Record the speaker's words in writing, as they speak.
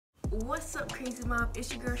What's up, Crazymob?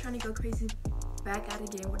 It's your girl trying to go crazy, back at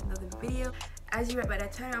it again with another video. As you read by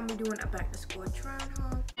that time, I'm gonna be doing a back to school try on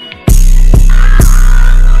haul.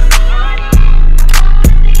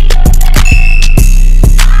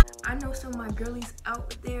 I know some of my girlies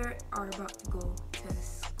out there are about to go to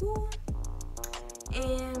school,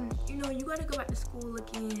 and you know, you gotta go back to school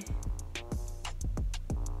looking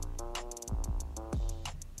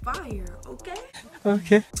fire, okay?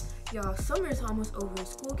 Y'all, summer is almost over.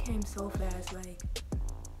 School came so fast, like.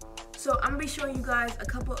 So I'm gonna be showing you guys a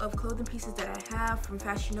couple of clothing pieces that I have from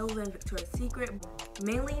Fashion Nova and Victoria's Secret.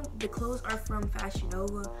 Mainly, the clothes are from Fashion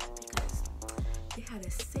Nova because they had a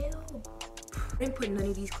sale. I didn't put none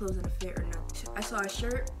of these clothes in a fit or nothing. I saw a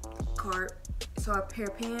shirt, cart. Saw a pair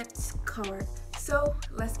of pants, cart. So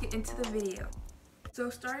let's get into the video. So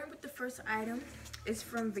starting with the first item, it's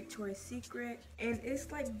from Victoria's Secret, and it's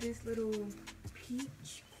like this little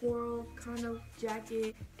peach coral kind of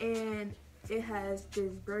jacket, and it has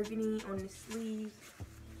this burgundy on the sleeves,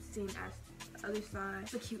 same as the other side.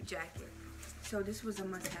 It's a cute jacket, so this was a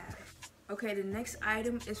must-have. Okay, the next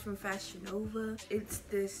item is from Fashion Nova. It's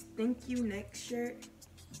this thank you neck shirt.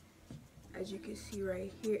 As you can see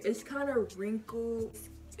right here, it's kind of wrinkled.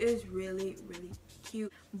 It's really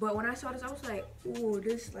cute, but when I saw this, I was like, ooh,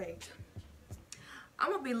 this, like,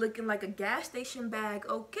 I'm gonna be looking like a gas station bag,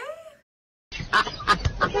 okay? I'm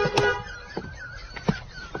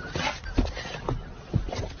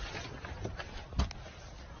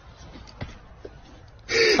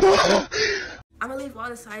gonna leave all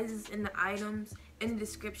the sizes in the items in the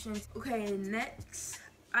description. Okay, the next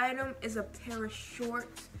item is a pair of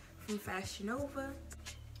shorts from Fashion Nova.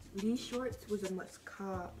 These shorts was a must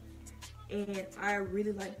cop, and I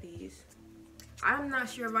really like these. I'm not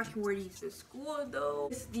sure if I can wear these to school though.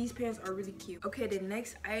 These pants are really cute. Okay, the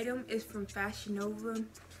next item is from Fashion Nova,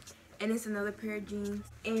 and it's another pair of jeans.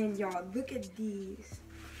 And y'all, look at these.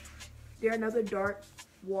 They're another dark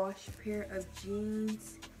wash pair of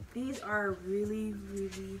jeans. These are really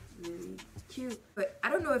cute. But I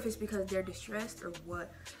don't know if it's because they're distressed or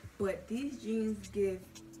what, but these jeans give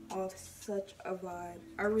off such a vibe.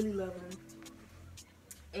 I really love them.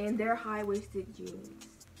 And they're high-waisted jeans,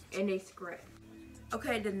 and they scratch.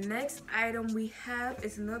 Okay, the next item we have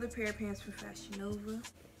is another pair of pants from Fashion Nova.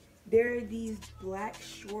 They're these black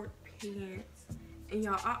short pants, and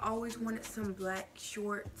y'all, I always wanted some black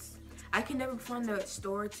shorts. I can never find a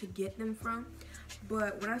store to get them from,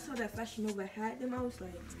 but when I saw that Fashion Nova had them, I was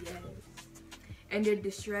like, yes. And they're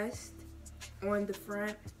distressed on the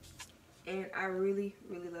front, and I really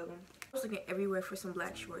love them. I was looking everywhere for some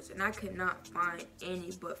black shorts, and I could not find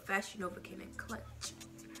any, but Fashion Nova came in clutch.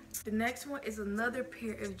 The next one is another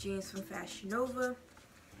pair of jeans from Fashion Nova,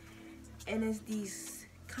 and it's these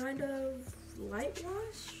kind of light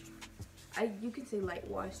wash. You can say light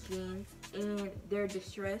wash jeans, and they're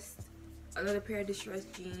distressed. Another pair of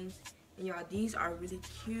distressed jeans, and y'all, these are really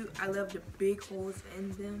cute. I love the big holes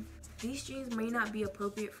in them. These jeans may not be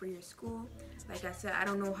appropriate for your school. Like I said, I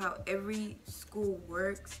don't know how every school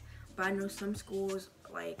works, but I know some schools,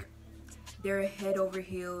 like, they're head over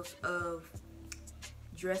heels of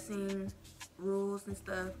dressing rules and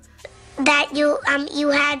stuff that you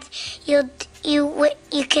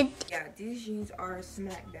could. Yeah, these jeans are a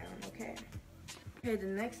smackdown. Okay, the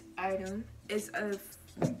next item is a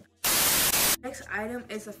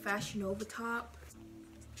Fashion Nova top.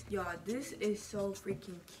 Y'all, this is so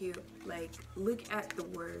freaking cute. Like, look at the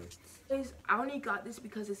words. I only got this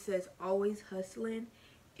because it says always hustling,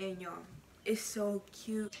 and y'all, it's so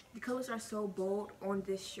cute. The colors are so bold on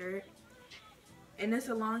this shirt. And it's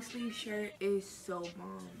a long sleeve shirt. Is so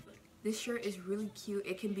bomb. This shirt is really cute.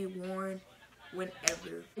 It can be worn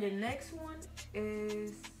whenever. The next one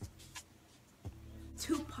is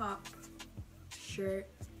Tupac shirt,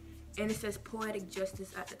 and it says Poetic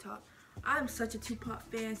Justice at the top. I'm such a Tupac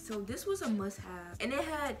fan, so this was a must-have. And it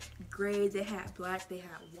had gray, they had black, they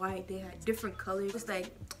had white, they had different colors. It's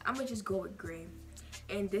like, I'm gonna just go with gray.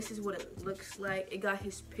 And this is what it looks like. It got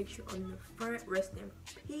his picture on the front. Rest in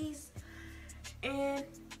peace. And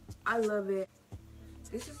I love it.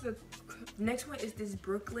 This is the next one is this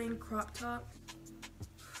Brooklyn crop top.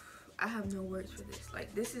 I have no words for this.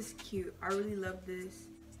 Like, this is cute. I really love this.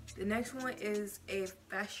 The next one is a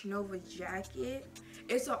Fashion Nova jacket.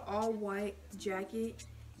 It's an all white jacket,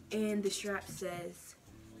 and the strap says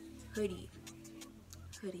Hoodie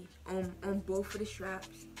on both of the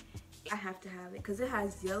straps. I have to have it because it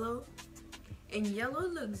has yellow, and yellow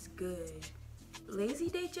looks good. Lazy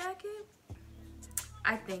day jacket?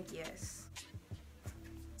 I think yes.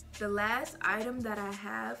 The last item that I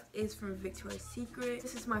have is from Victoria's Secret.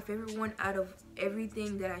 This is my favorite one out of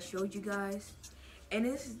everything that I showed you guys. And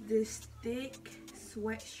it's this thick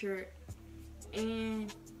sweatshirt.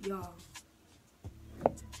 And y'all,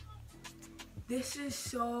 this is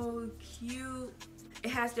so cute. It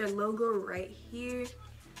has their logo right here,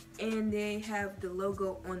 and they have the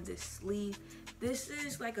logo on the sleeve. This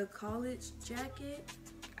is like a college jacket.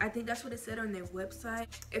 I think that's what it said on their website.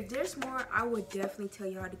 If there's more, I would definitely tell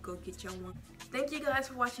y'all to go get y'all one. Thank you guys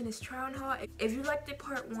for watching this try on haul. If you liked the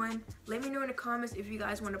part 1, let me know in the comments if you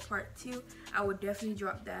guys want a part 2. I would definitely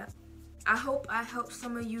drop that. I hope I helped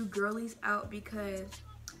some of you girlies out, because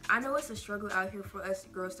I know it's a struggle out here for us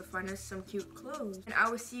girls to find us some cute clothes. And I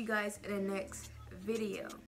will see you guys in the next video.